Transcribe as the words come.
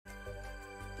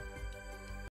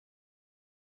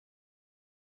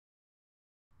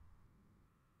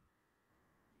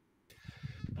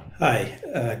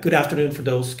Hi, good afternoon for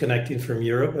those connecting from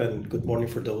Europe, and good morning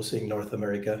for those in North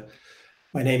America.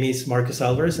 My name is Marcus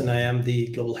Alvarez, and I am the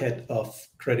Global Head of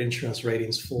Credit Insurance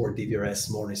Ratings for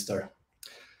DBRS Morningstar.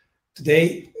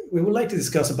 Today, we would like to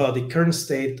discuss about the current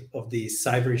state of the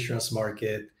cyber insurance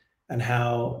market and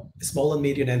how small and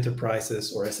medium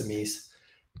enterprises, or SMEs,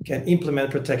 can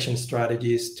implement protection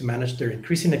strategies to manage their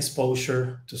increasing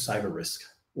exposure to cyber risk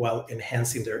while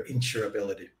enhancing their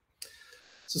insurability.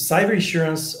 So cyber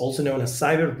insurance, also known as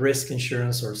cyber risk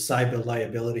insurance or cyber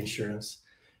liability insurance,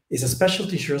 is a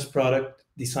specialty insurance product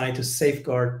designed to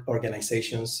safeguard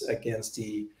organizations against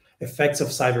the effects of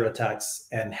cyber attacks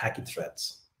and hacking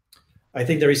threats. I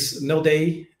think there is no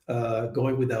day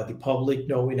going without the public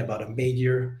knowing about a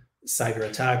major cyber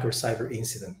attack or cyber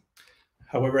incident.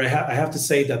 However, I have to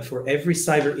say that for every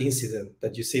cyber incident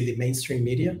that you see in the mainstream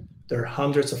media, there are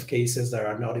hundreds of cases that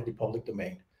are not in the public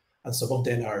domain, and some of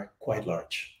them are quite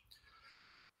large.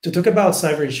 To talk about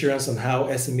cyber insurance and how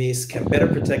SMEs can better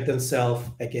protect themselves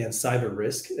against cyber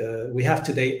risk, we have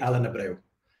today Alan Abreu,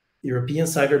 European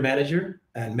cyber manager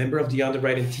and member of the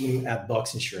underwriting team at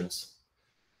BOXX Insurance.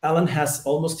 Alan has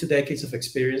almost 2 decades of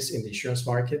experience in the insurance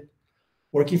market,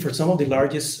 working for some of the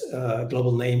largest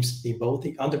global names in both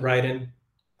the underwriting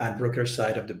and broker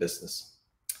side of the business.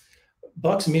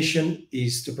 BOX's mission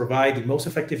is to provide the most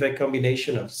effective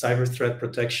combination of cyber threat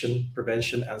protection,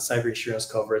 prevention, and cyber insurance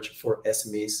coverage for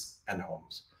SMEs and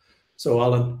homes. So,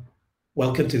 Alan,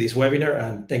 welcome to this webinar,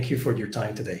 and thank you for your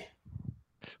time today.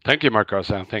 Thank you,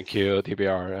 Marcos, and thank you,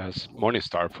 DBRS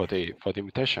Morningstar, for the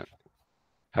invitation.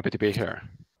 Happy to be here.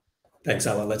 Thanks,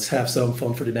 Alan. Let's have some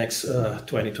fun for the next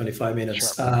 20, 25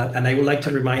 minutes. Sure. And I would like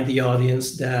to remind the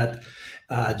audience that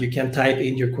you can type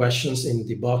in your questions in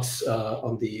the box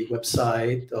on the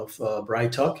website of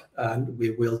Bright Talk, and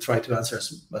we will try to answer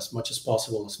as much as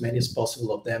possible, as many as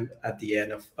possible of them at the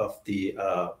end of the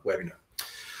webinar.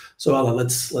 So, Alan,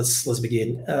 let's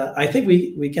begin. I think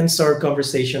we can start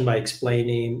conversation by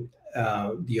explaining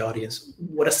the audience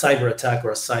what a cyber attack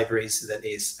or a cyber incident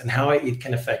is and how it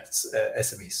can affect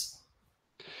SMEs.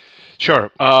 Sure.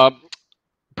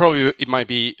 Probably it might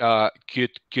be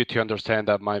good to understand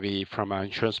that might be from an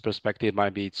insurance perspective,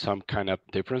 might be some kind of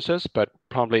differences, but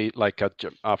probably like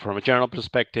from a general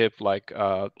perspective, like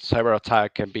cyber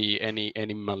attack can be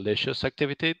any malicious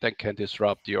activity that can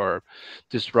disrupt,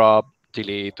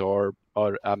 delete, or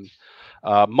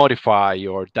modify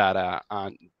your data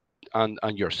on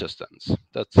your systems.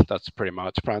 That's pretty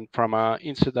much from a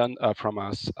incident from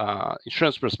a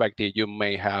insurance perspective. You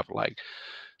may have like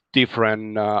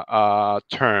different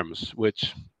terms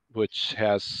which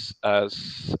has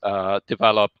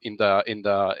developed in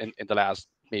the last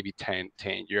maybe 10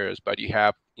 years, but you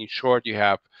have, in short, you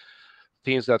have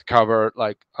things that cover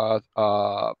like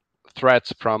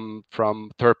threats from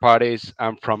third parties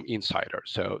and from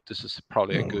insiders. So this is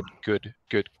probably a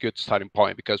good starting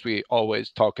point, because we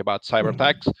always talk about cyber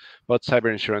attacks, but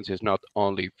cyber insurance is not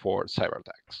only for cyber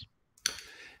attacks.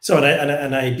 So,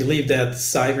 and I believe that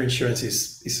cyber insurance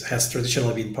has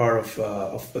traditionally been part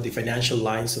of the financial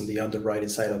lines on the underwriting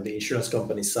side, on the insurance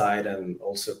company side, and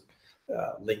also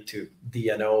linked to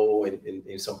D&O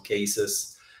in some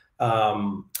cases.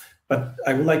 But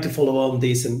I would like to follow on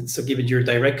this, and so given your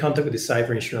direct contact with the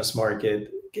cyber insurance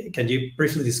market, can you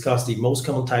briefly discuss the most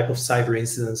common type of cyber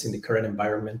incidents in the current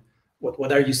environment?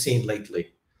 What are you seeing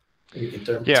lately, in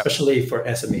terms, especially for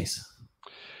SMEs?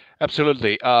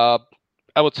 Absolutely.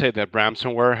 I would say that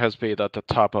ransomware has been at the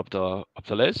top of the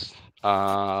list.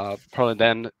 Probably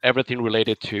then everything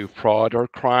related to fraud or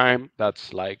crime,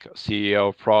 that's like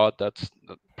CEO fraud. That's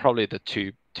probably the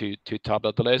two top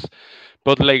of the list.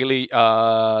 But lately,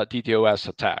 DDoS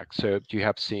attacks. So you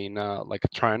have seen like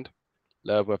a trend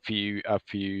of a few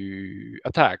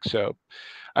attacks. So,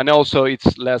 and also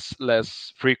it's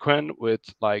less frequent with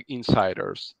like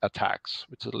insiders attacks,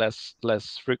 which is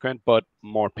less frequent but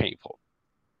more painful.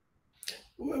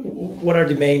 What are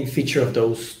the main feature of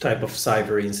those type of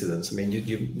cyber incidents? I mean,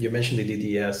 you mentioned the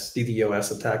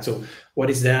DDoS attack. So what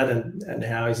is that, and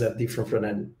how is that different from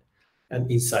an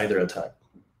insider attack?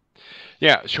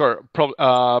 Yeah, sure.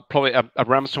 Probably a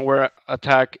ransomware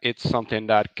attack. It's something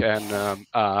that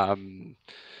can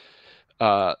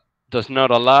does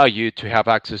not allow you to have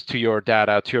access to your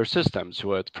data, to your systems.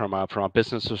 So from a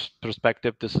business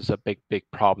perspective, this is a big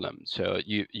problem. So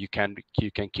you can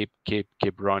keep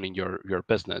running your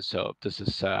business. So this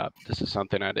is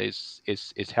something that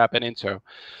is happening. So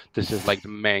this is like the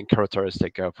main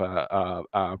characteristic of a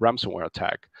ransomware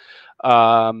attack.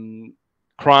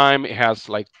 Crime has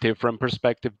like different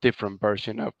perspective, different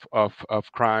version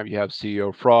of crime. You have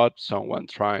CEO fraud, someone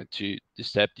trying to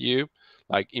deceive you,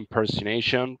 like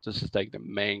impersonation. This is like the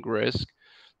main risk.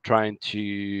 Trying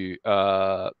to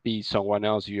be someone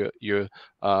else, you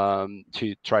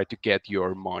to try to get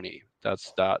your money.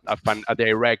 That's a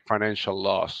direct financial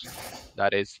loss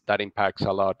that impacts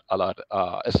a lot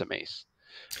SMEs.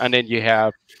 And then you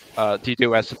have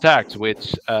DDoS attacks,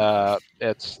 which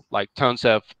it's like tons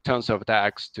of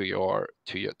attacks to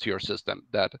your system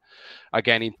that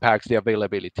again impacts the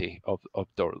availability of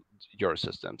your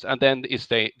systems. And then is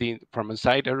the from a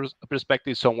insider's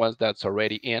perspective, someone that's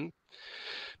already in,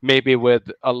 maybe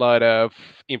with a lot of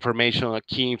information,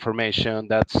 key information,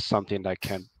 that's something that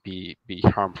can be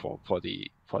harmful for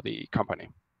the company.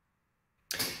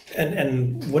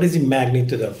 And what is the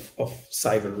magnitude of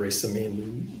cyber risk? I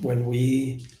mean, when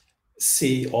we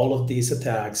see all of these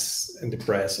attacks in the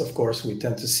press, of course, we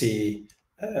tend to see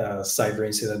cyber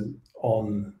incident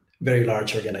on very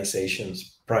large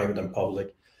organizations, private and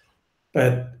public.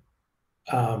 But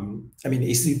I mean,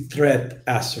 is the threat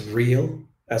as real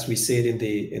as we see it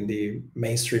in the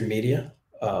mainstream media,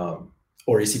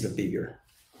 or is it even bigger?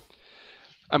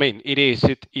 I mean, it is.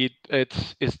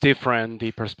 It's different.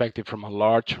 The perspective from a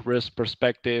large risk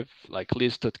perspective, like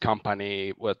listed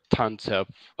company with tons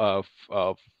of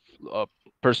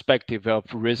perspective of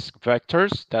risk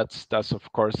vectors. That's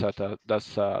of course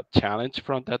that's a challenge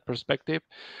from that perspective.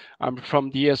 From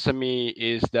the SME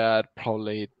is that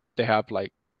probably they have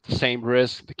like the same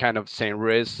risk, the kind of same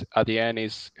risk. At the end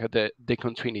is the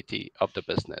continuity of the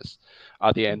business.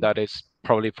 At the end, that is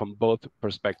probably from both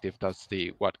perspectives. That's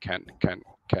the what can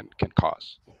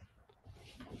cause.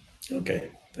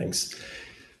 Okay, thanks.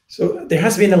 So there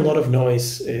has been a lot of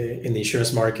noise in the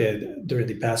insurance market during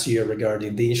the past year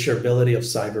regarding the insurability of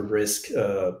cyber risk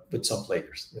with some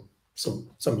players.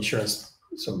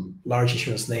 Some large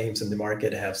insurance names in the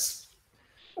market have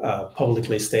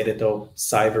publicly stated, though,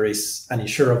 cyber is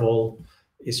uninsurable,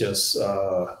 it's just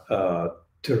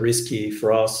too risky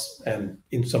for us, and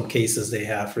in some cases they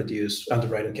have reduced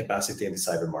underwriting capacity in the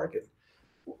cyber market.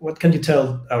 What can you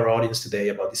tell our audience today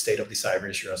about the state of the cyber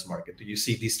insurance market? Do you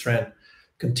see this trend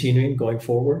continuing going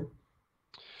forward?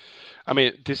 I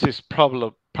mean, this is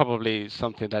probably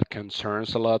something that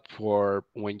concerns a lot for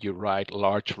when you write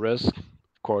large risk.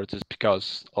 Of course, it's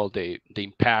because all the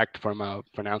impact from a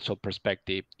financial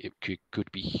perspective, it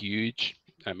could be huge.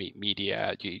 I mean,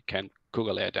 media, you can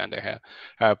Google it, and they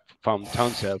have found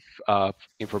tons of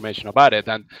information about it.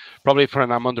 And probably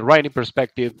from an underwriting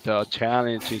perspective, the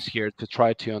challenge is here to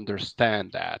try to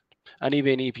understand that. And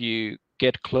even if you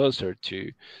get closer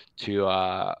to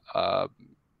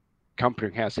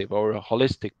comprehensive or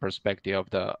holistic perspective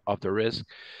of the risk,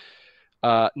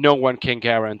 no one can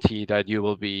guarantee that you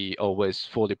will be always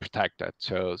fully protected.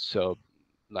 So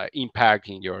like impact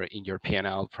in your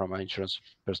P&L from an insurance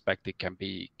perspective can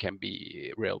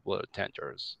be real world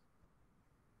dangerous.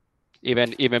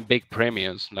 Even big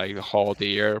premiums like the whole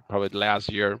year, probably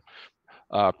last year,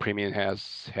 premium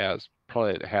has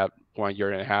probably had 1.5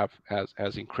 years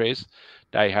has increased.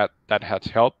 That has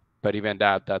helped, but even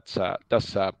that's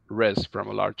a risk from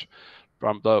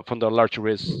the large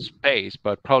risk space.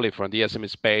 But probably from the SME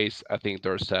space, I think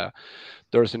there's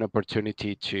an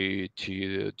opportunity to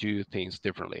do things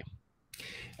differently.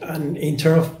 And in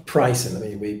terms of pricing, I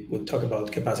mean, we will talk about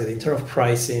capacity. In terms of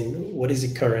pricing, what is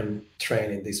the current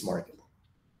trend in this market?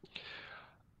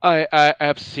 I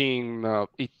have seen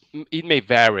it may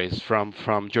varies from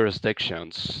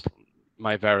jurisdictions.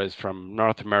 Might varies from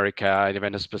North America and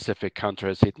even specific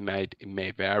countries. It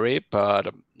may vary,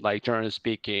 but like generally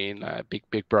speaking,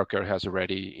 big broker has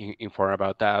already informed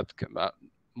about that.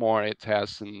 More it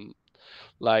has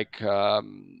like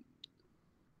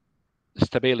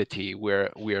stability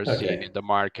where we are seeing in the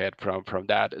market from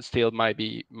that. It still might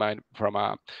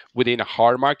from within a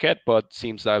hard market, but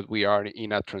seems that we are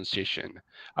in a transition.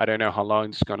 I don't know how long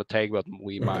it's going to take, but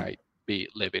we might be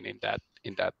living in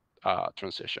that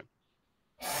transition.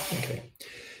 Okay.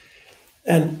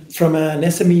 And from an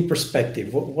SME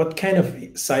perspective, what kind of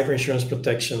cyber insurance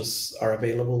protections are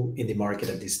available in the market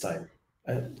at this time?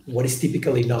 What is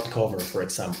typically not covered, for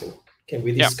example? Can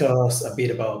we discuss a bit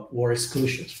about war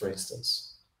exclusions, for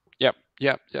instance?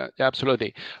 Yeah,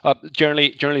 absolutely.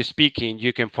 Generally speaking,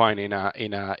 you can find in a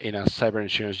cyber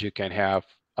insurance, you can have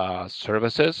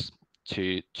services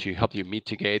to help you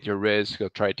mitigate your risk or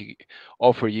try to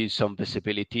offer you some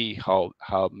visibility how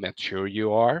mature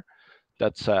you are.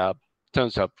 That's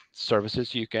tons of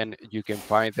services you can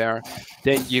find there.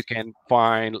 Then you can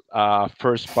find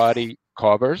first party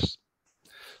covers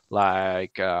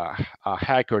like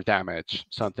hacker damage,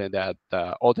 something that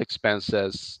all the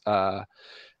expenses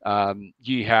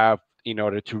you have in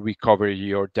order to recover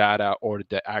your data or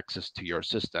the access to your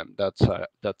system. That's a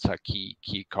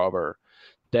key cover.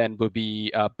 Then would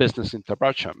be business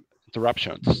interruptions.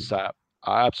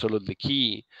 Absolutely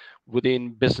key.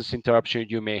 Within business interruption,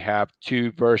 you may have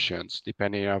two versions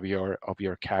depending of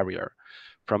your carrier,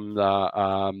 from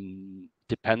the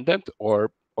dependent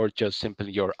or just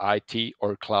simply your IT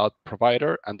or cloud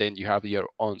provider, and then you have your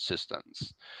own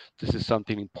systems. This is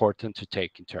something important to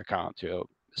take into account.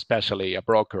 Especially a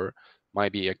broker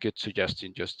might be a good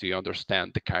suggestion just to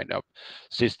understand the kind of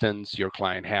systems your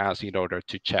client has in order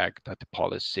to check that the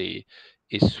policy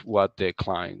is what the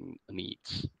client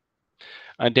needs.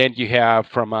 And then you have,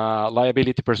 from a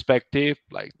liability perspective,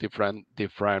 like different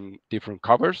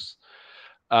covers.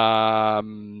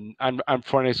 And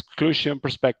from an exclusion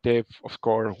perspective, of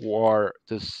course, war,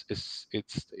 this is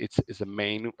the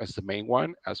main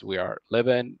one, as we are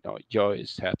living.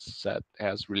 Joyce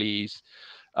has released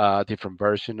a different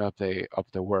version of the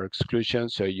war exclusion,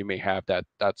 so you may have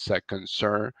that's a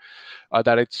concern.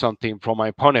 That it's something, from my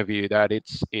point of view, that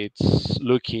it's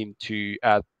looking to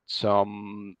add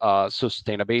some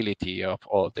sustainability of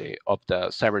the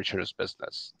cyber insurance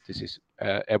business. This is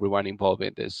everyone involved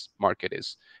in this market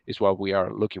is what we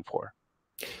are looking for.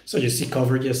 So you see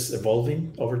coverages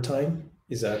evolving over time.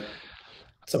 Is that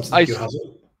something I,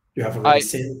 you have already I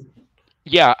seen?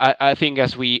 Yeah, I think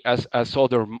as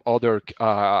other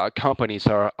companies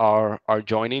are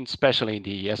joining, especially in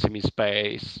the SME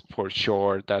space, for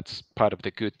sure. That's part of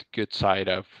the good side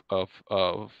of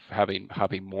having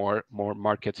more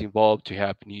markets involved, to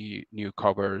have new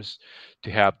covers, to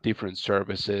have different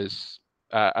services,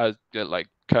 like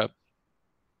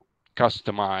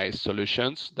customized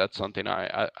solutions. That's something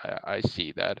I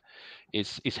see that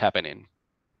is happening.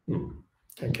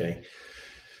 Okay.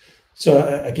 So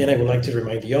again, I would like to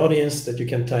remind the audience that you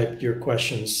can type your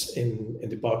questions in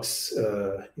the box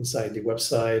inside the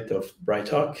website of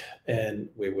BrightTalk, and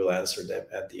we will answer them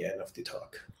at the end of the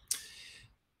talk.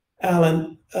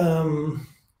 Alan,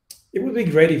 it would be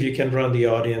great if you can run the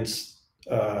audience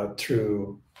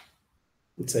through,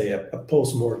 let's say, a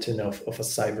post-mortem of a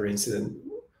cyber incident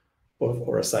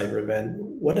or a cyber event.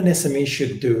 What an SME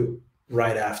should do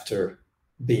right after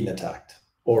being attacked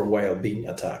or while being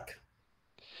attacked.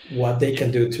 What they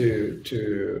can do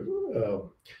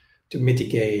to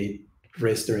mitigate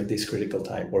risk during this critical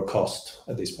time, or cost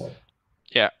at this point.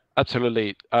 Yeah,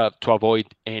 absolutely. To avoid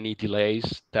any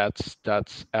delays, that's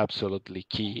absolutely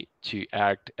key, to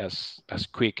act as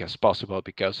quick as possible,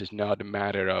 because it's not a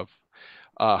matter of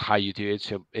how you do it.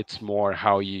 So it's more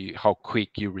how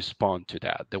quick you respond to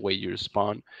that. The way you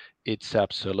respond, it's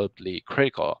absolutely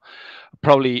critical.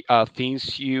 Probably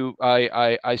things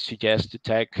I suggest to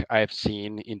take, I've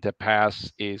seen in the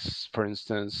past, is, for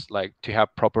instance, like to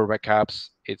have proper backups.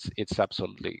 It's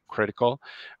absolutely critical,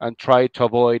 and try to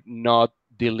avoid not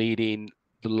deleting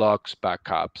the logs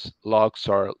backups. Logs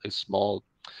are a small,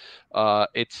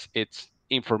 it's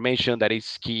information that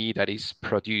is key, that is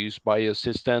produced by a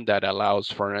system that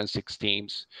allows forensics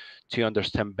teams to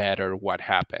understand better what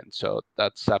happened. So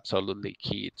that's absolutely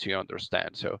key to understand.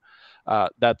 So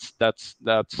that's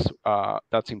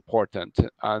important.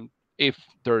 And if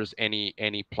there's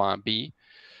any plan B,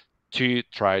 to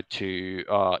try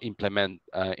to implement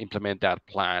that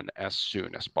plan as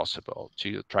soon as possible,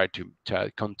 to try to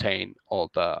contain all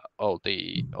the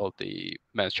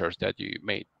measures that you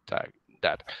made,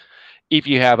 that if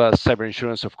you have a cyber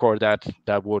insurance, of course,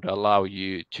 that would allow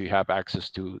you to have access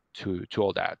to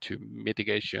all that, to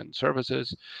mitigation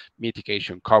services,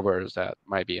 mitigation covers. That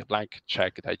might be a blank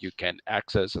check that you can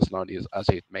access as long as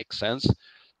it makes sense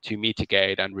to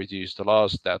mitigate and reduce the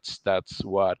loss. That's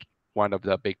what one of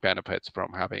the big benefits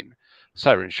from having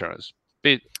cyber insurance,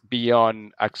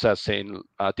 beyond accessing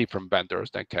different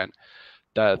vendors that can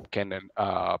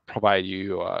provide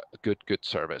you a good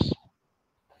service.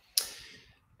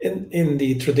 In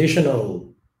the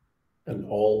traditional and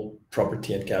all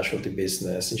property and casualty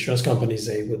business, insurance companies,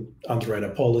 they would underwrite a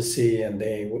policy, and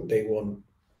they won't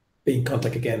be in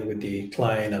contact again with the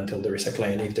client until there is a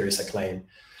claim, if there is a claim,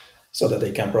 so that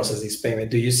they can process this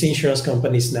payment. Do you see insurance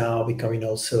companies now becoming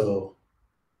also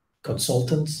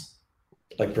consultants,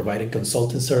 like providing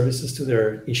consultant services to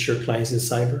their insured clients in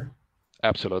cyber?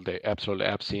 Absolutely.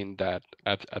 I've seen that.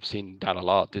 I've seen that a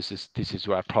lot. This is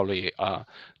where probably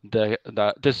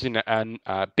this is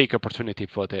a big opportunity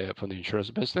for the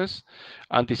insurance business,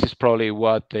 and this is probably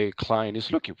what the client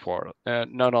is looking for.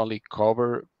 Not only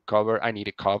cover. I need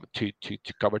a cover to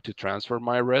cover, to transfer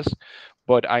my risk,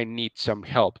 but I need some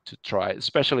help to try,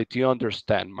 especially to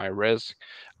understand my risk,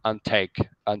 and take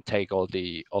all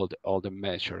the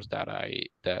measures that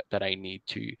I need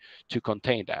to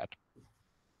contain that.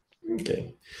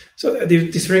 Okay. So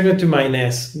this brings me to my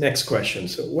next question.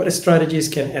 So what strategies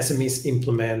can SMEs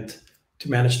implement to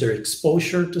manage their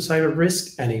exposure to cyber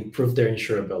risk and improve their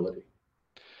insurability?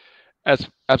 As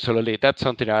absolutely, that's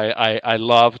something I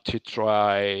love to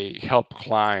try help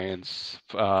clients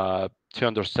to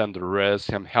understand the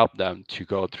risk and help them to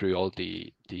go through all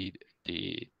the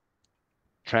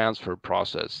transfer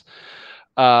process.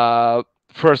 Uh,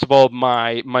 First of all,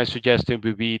 my suggestion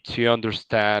would be to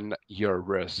understand your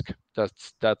risk.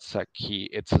 That's a key.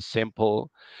 It's a simple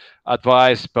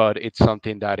advice, but it's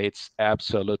something that it's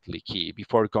absolutely key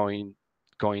before going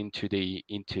to the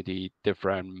into the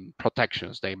different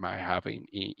protections they might have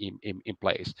in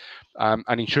place.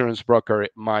 An insurance broker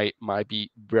might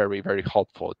be very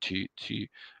helpful to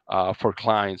for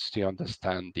clients to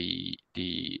understand the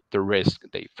risk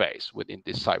they face within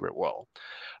this cyber world.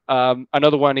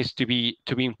 Another one is to be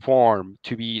informed,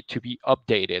 to be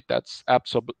updated. That's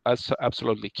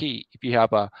absolutely key. If you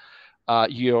have a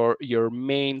your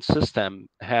main system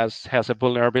has a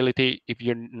vulnerability. If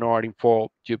you're not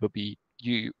informed, you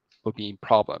will be in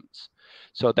problems.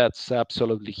 So that's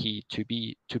absolutely key to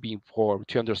be informed,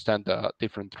 to understand the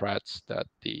different threats that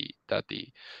the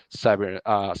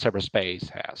cyberspace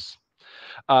has.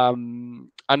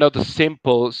 Another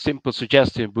simple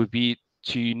suggestion would be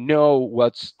to know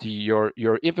what's your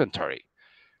inventory.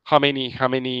 How many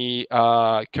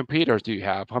computers do you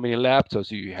have? How many laptops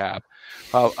do you have?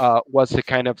 What's the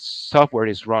kind of software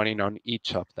is running on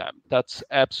each of them? That's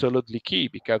absolutely key,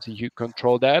 because if you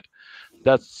control that,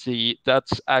 that's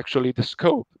actually the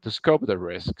scope of the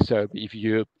risk. So if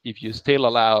you still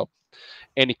allow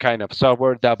any kind of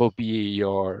software, that will be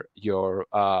your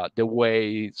the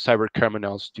way cyber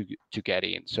criminals to get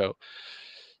in. So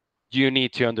you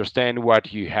need to understand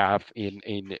what you have in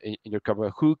your company,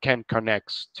 who can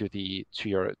connect to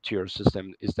your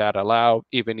system. Is that allowed?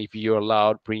 Even if you're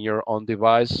allowed, bring your own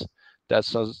device.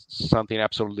 That's something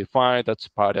absolutely fine. That's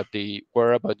part of the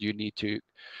where, but you need to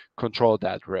control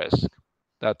that risk.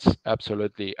 That's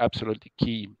absolutely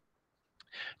key.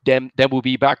 Then there will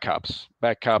be backups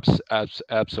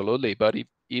absolutely. But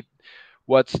if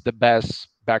what's the best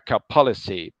backup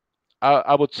policy?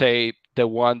 I would say the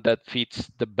one that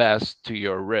fits the best to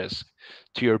your risk,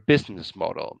 to your business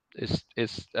model.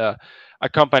 Is a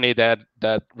company that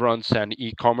runs an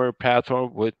e-commerce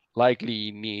platform would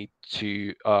likely need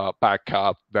to back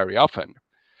up very often,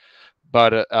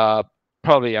 but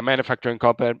probably a manufacturing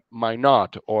company might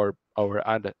not, or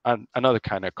another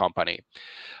kind of company.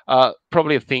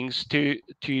 Probably things to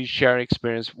share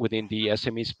experience within the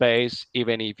SME space.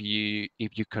 Even if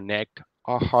you connect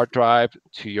a hard drive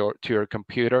to your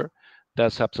computer,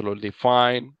 that's absolutely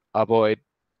fine. Avoid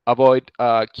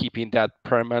keeping that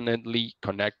permanently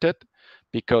connected,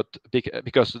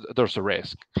 because there's a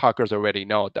risk. Hackers already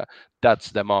know that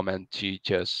that's the moment to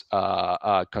just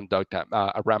conduct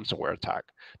a ransomware attack,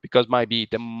 because might be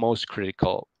the most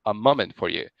critical moment for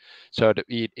you. So that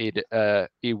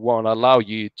it won't allow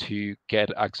you to get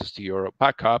access to your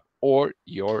backup or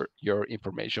your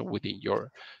information within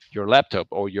your laptop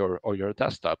or your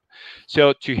desktop.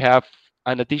 So to have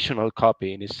an additional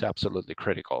copy is absolutely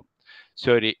critical.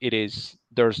 So it is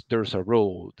there's a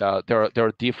rule. There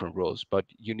are different rules, but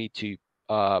you need to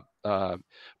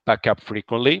back up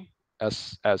frequently,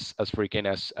 as frequent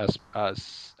as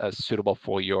suitable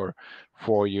for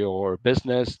your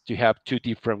business. To have two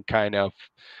different kind of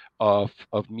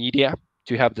media,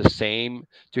 to have the same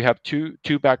to have two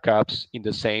backups in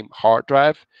the same hard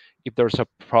drive. If there's a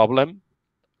problem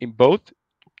in both,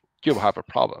 you'll have a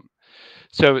problem.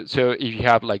 So if you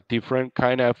have like different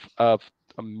kind of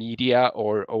media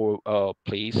or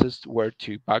places where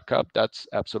to back up, that's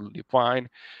absolutely fine.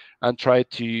 And try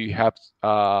to have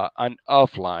an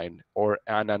offline or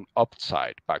an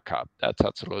upside backup. That's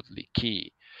absolutely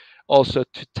key. Also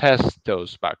to test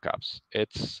those backups.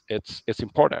 It's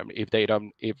important.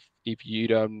 If you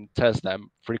don't test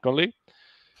them frequently,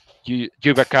 you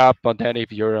back up, but then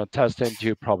if you're on testing,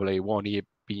 you probably won't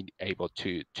be able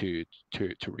to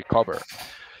recover.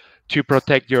 To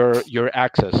protect your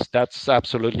access, that's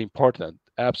absolutely important.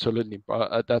 Absolutely,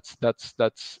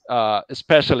 that's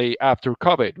especially after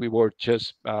COVID. We were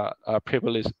just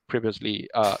previously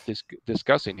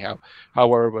discussing how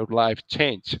our life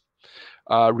changed.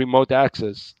 Remote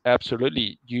access,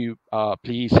 absolutely. You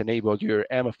please enable your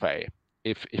MFA,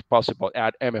 if possible.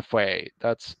 Add MFA.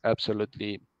 That's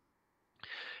absolutely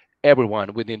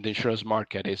everyone within the insurance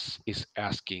market is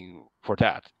asking for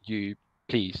that. You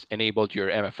please enable your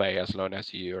MFA as long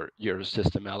as your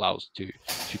system allows to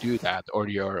do that, or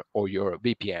your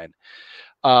VPN.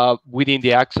 Within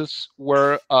the access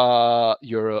were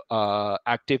your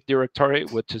Active Directory,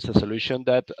 which is a solution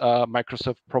that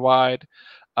Microsoft provide.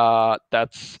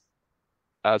 That's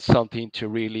something to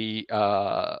really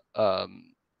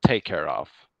take care of.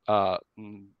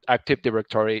 Active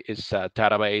Directory is a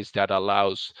database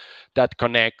that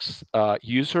connects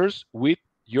users with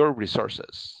your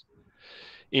resources.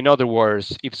 In other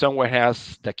words, if someone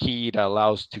has the key that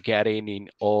allows to get in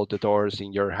all the doors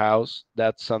in your house,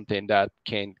 that's something that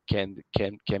can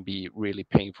be really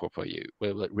painful for you.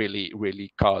 Will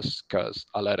really cause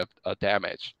a lot of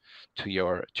damage to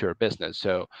your business.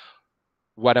 So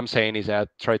what I'm saying is that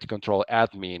try to control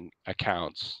admin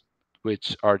accounts,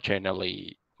 which are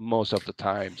generally most of the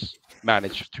times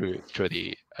managed through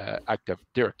the Active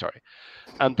Directory,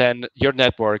 and then your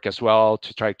network as well,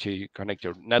 to try to connect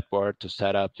your network to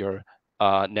set up your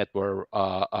network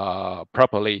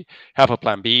properly. Have a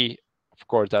plan B. Of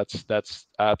course, that's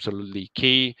absolutely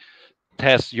key.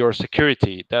 Test your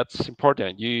security. That's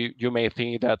important. You may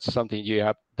think that's something you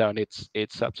have done.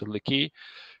 It's absolutely key.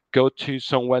 Go to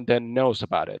someone that knows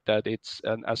about it, that it's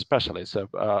a specialist, a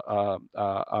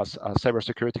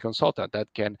cybersecurity consultant that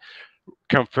can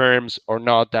confirms or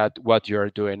not that what you're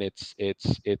doing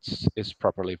it's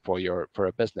properly for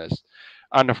a business.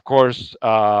 And of course,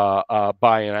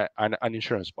 buying an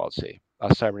insurance policy, a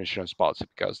cyber insurance policy,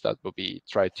 because that will be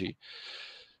try to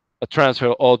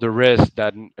transfer all the risk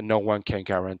that no one can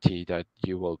guarantee that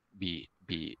you will be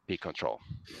controlled.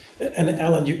 And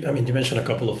Alan, you mentioned a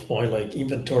couple of points like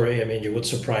inventory. I mean, you would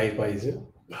surprised by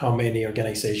how many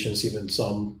organizations, even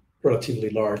some relatively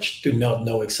large, do not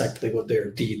know exactly what their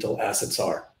digital assets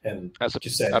are. And you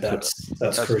said Absolutely.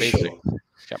 that's Basic. crucial.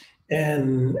 Yeah.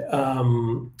 And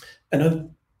another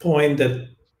point that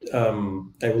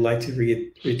I would like to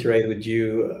reiterate with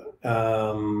you.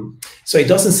 So it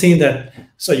doesn't seem that,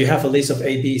 so you have a list of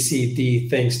A, B, C, D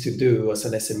things to do as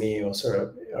an SME or sort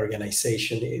of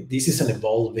organization. This is an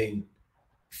evolving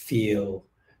field.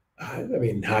 I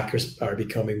mean, hackers are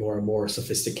becoming more and more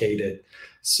sophisticated.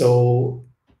 So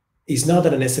it's not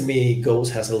that an SME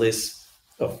has a list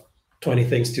of 20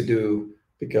 things to do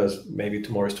because maybe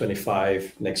tomorrow is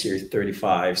 25, next year is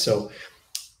 35. So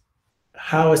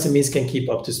how SMEs can keep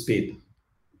up to speed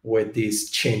with this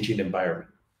changing environment?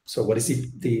 So what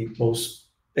is the most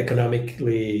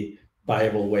economically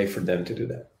viable way for them to do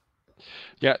that?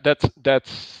 Yeah,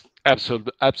 that's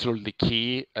absolutely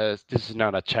key. This is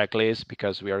not a checklist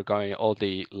because we are going all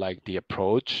the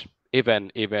approach.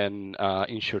 Even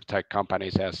insurtech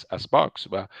companies as BOXX,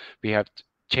 well, we have to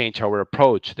change our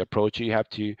approach. The approach you have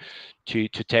to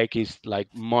take is like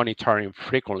monitoring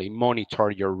frequently,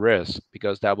 monitor your risk,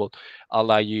 because that will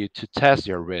allow you to test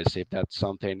your risk if that's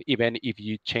something. Even if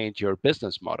you change your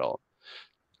business model,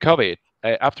 COVID,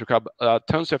 after COVID,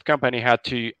 tons of company had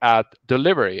to add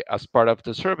delivery as part of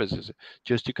the services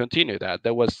just to continue that.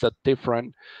 There was a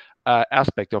different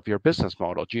aspect of your business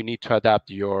model. You need to adapt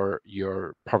your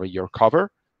probably your cover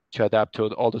to adapt to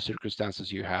all the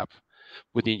circumstances you have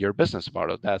within your business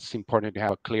model. That's important to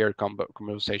have a clear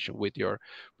conversation with your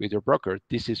broker.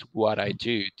 This is what I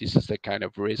do. This is the kind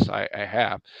of risk I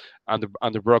have, and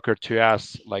the broker to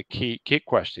ask like key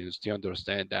questions to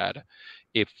understand that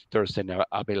if there's an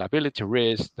availability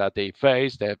risk that they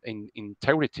face, that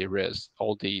integrity risk,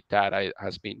 all the data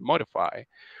has been modified,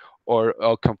 or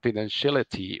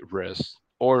confidentiality risk,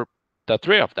 or the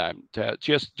three of them,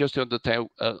 just to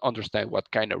understand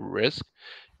what kind of risk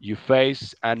you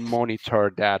face and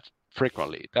monitor that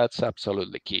frequently. That's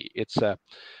absolutely key. It's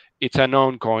an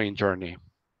ongoing journey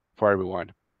for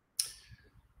everyone.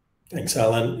 Thanks,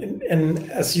 Alan. And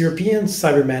as European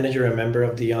cyber manager and member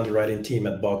of the underwriting team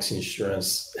at BOXX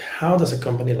Insurance, how does a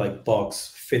company like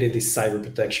BOXX fit in the cyber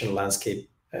protection landscape?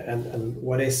 And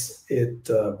what is its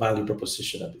value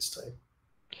proposition at this time?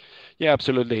 Yeah,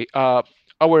 absolutely.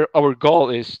 Our goal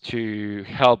is to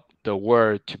help the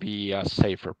world to be a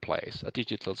safer place, a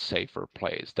digital safer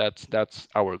place. That's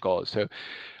our goal. So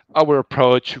our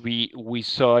approach, we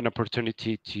saw an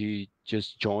opportunity to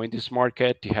just join this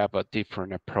market, to have a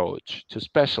different approach, to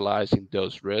specialize in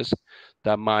those risks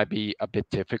that might be a bit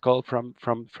difficult from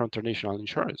traditional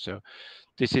insurance. So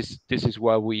this is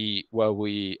where we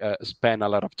spend a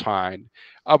lot of time.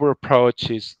 Our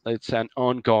approach is it's an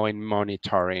ongoing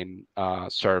monitoring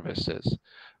service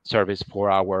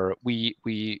for our we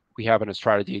have a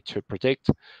strategy to predict,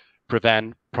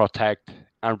 prevent, protect,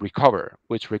 and recover,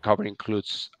 which recovery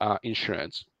includes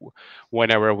insurance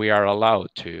whenever we are allowed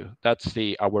to. That's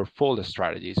our full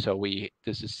strategy. So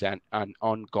this is an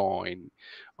ongoing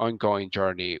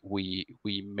journey we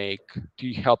make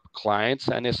to help clients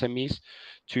and SMEs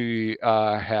to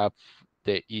have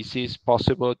the easiest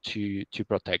possible to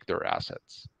protect their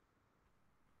assets.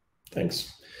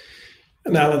 Thanks.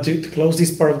 And Alan, to close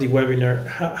this part of the webinar,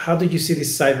 how do you see the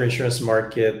cyber insurance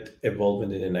market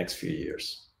evolving in the next few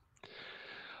years?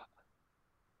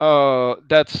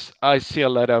 I see a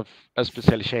lot of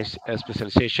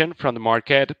specialization from the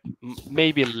market.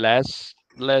 Maybe less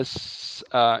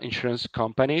insurance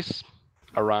companies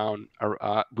around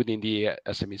within the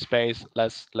SME space.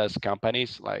 Less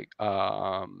companies like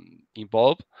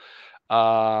involved.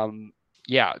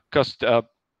 Yeah, because a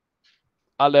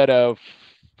lot of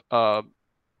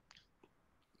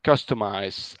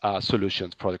customized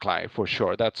solutions for the client, for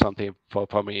sure. That's something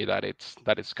for me that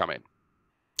it's coming.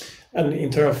 And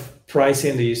in terms of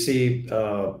pricing, do you see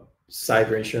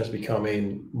cyber insurance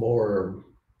becoming more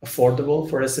affordable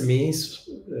for SMEs,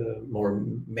 more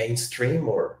mainstream,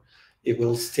 or it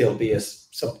will still be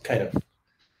some kind of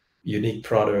unique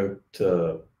product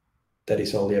that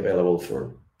is only available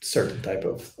for certain type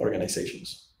of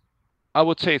organizations? I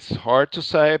would say it's hard to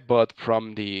say, but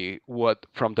from the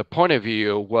point of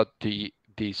view what the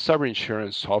cyber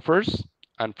insurance offers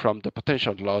and from the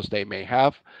potential loss they may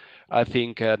have, I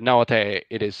think nowadays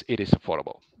it is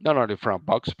affordable. Not only from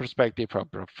BOXX perspective,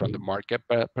 from the market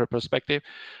perspective.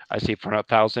 I see for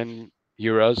 €1,000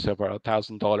 or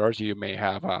 $1,000 you may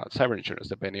have cyber insurance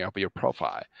depending on your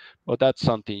profile, but that's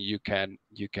something you can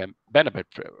benefit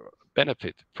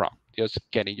from. Just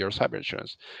getting your cyber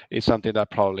insurance is something that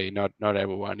probably not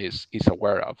everyone is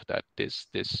aware of, that this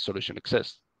solution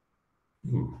exists.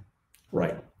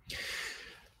 Right.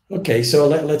 Okay, so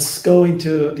let's go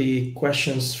into the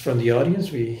questions from the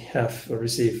audience. We have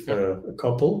received a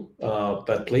couple,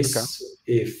 but please,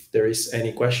 if there is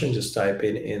any question, just type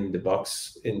in the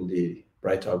box in the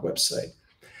BrightTalk website.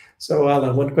 So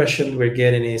Alan, one question we're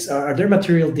getting is, are there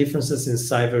material differences in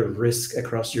cyber risk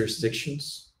across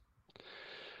jurisdictions?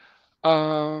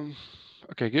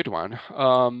 Okay, good one.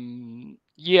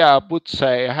 Yeah, I would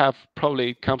say I have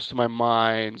probably comes to my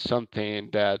mind something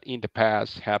that in the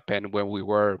past happened when we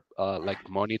were like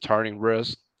monitoring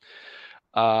risk.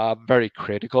 Very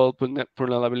critical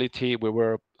vulnerability. We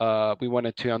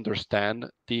wanted to understand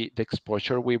the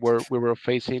exposure we were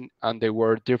facing, and there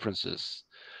were differences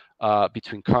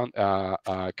between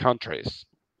countries.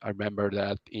 I remember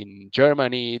that in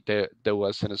Germany, there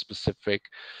was a specific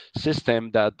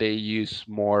system that they use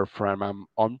more from an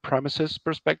on-premises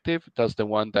perspective. That's the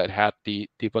one that had the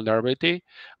vulnerability.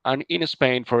 And in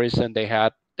Spain, for instance, they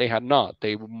had not.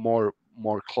 They were more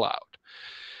cloud.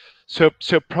 So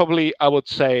probably I would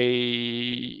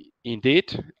say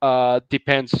indeed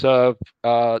depends of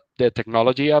the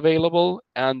technology available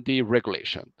and the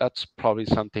regulation. That's probably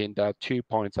something 2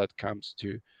 points that comes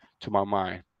to my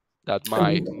mind that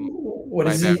might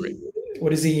vary.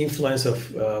 What is the influence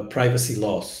of privacy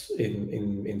laws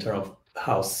in terms of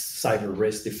how cyber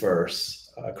risk differs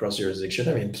across jurisdiction?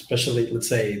 I mean, especially let's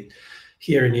say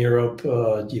here in Europe,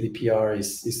 GDPR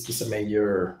is a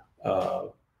major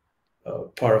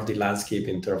part of the landscape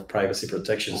in terms of privacy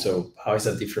protection. So how is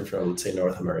that different from, let's say,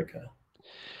 North America?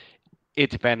 It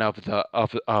depends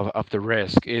of the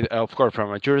risk. Of course,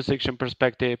 from a jurisdiction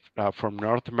perspective, from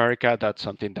North America, that's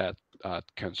something that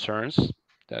concerns,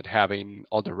 that having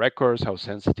all the records, how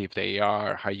sensitive they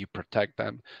are, how you protect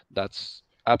them, that's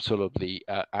absolutely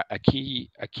a key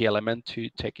element to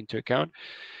take into account.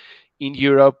 In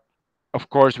Europe, of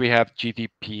course, we have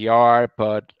GDPR,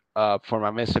 but from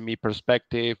an SME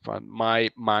perspective, and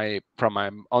from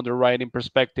my underwriting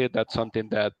perspective, that's something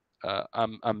that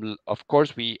I'm of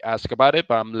course we ask about it,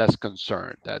 but I'm less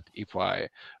concerned that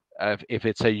if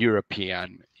it's a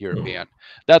European,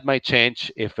 that might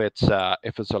change if it's a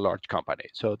large company.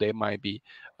 So they might be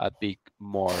a big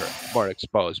more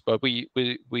exposed. But we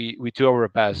do our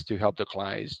best to help the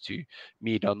clients to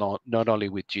meet not only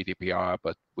with GDPR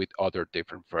but with other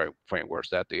different frameworks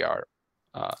that they are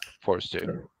forced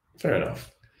to. Fair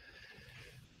enough.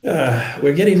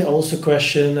 We're getting also a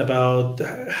question about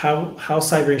how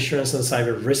cyber insurance and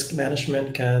cyber risk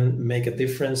management can make a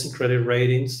difference in credit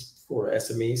ratings for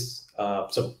SMEs.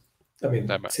 So, I mean,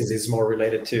 since it's more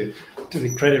related to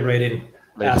the credit rating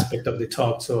aspect of the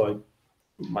talk, so I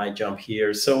might jump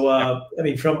here. So, I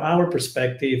mean, from our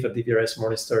perspective at DBRS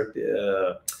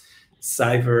Morningstar,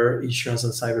 cyber insurance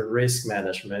and cyber risk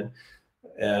management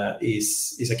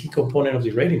is a key component of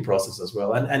the rating process as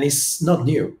well, and it's not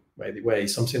new. By the way,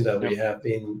 something that we have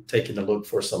been taking a look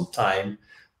for some time.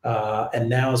 And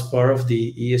now as part of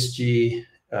the ESG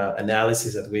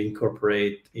analysis that we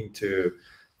incorporate into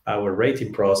our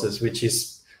rating process, which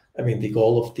is, I mean, the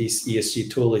goal of this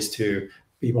ESG tool is to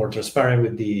be more transparent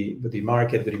with the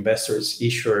market, with investors,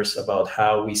 issuers about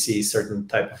how we see certain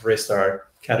type of risks are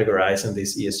categorized in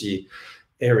this ESG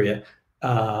area.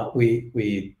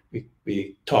 We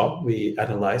talk, we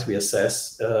analyze, we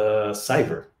assess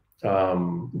cyber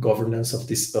governance of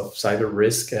cyber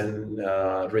risk and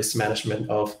risk management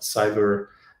of cyber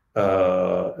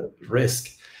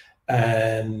risk,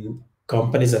 and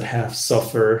companies that have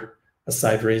suffered a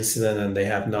cyber incident and they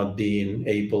have not been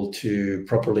able to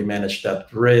properly manage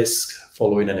that risk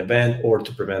following an event or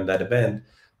to prevent that event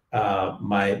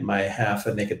might have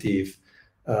a negative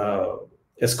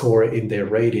score in their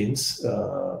ratings,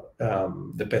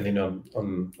 depending on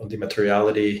the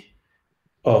materiality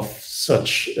of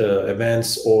such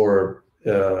events or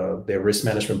their risk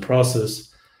management process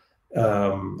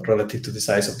relative to the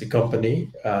size of the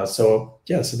company. So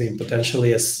yes, I mean,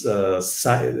 potentially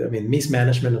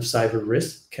mismanagement of cyber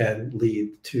risk can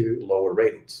lead to lower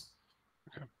ratings.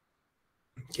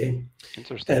 Okay.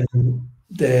 Interesting. And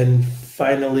then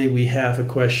finally, we have a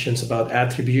questions about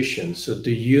attribution. So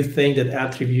do you think that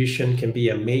attribution can be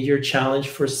a major challenge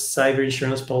for cyber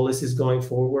insurance policies going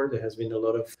forward? There has been a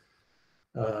lot of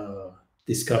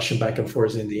discussion back and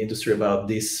forth in the industry about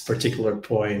this particular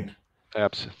point.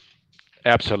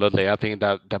 Absolutely. I think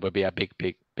that would be a big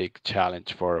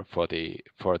challenge for the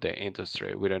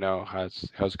industry. We don't know how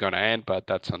it's going to end, but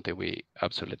that's something we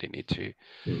absolutely need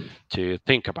to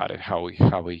think about it, how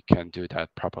we can do that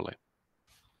properly.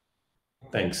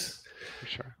 Thanks. For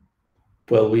sure.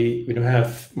 Well, we don't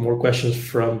have more questions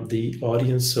from the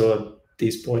audience, so at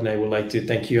this point, I would like to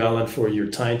thank you, Alan, for your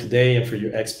time today and for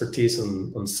your expertise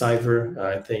on cyber.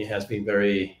 I think it has been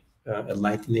very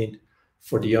enlightening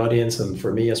for the audience and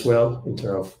for me as well in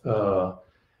terms of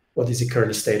what is the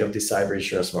current state of the cyber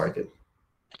insurance market.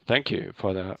 Thank you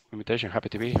for the invitation. Happy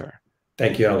to be here.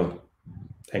 Thank you, Alan.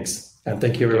 Thanks. And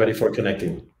thank you, everybody, for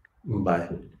connecting. Bye.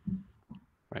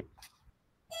 Right.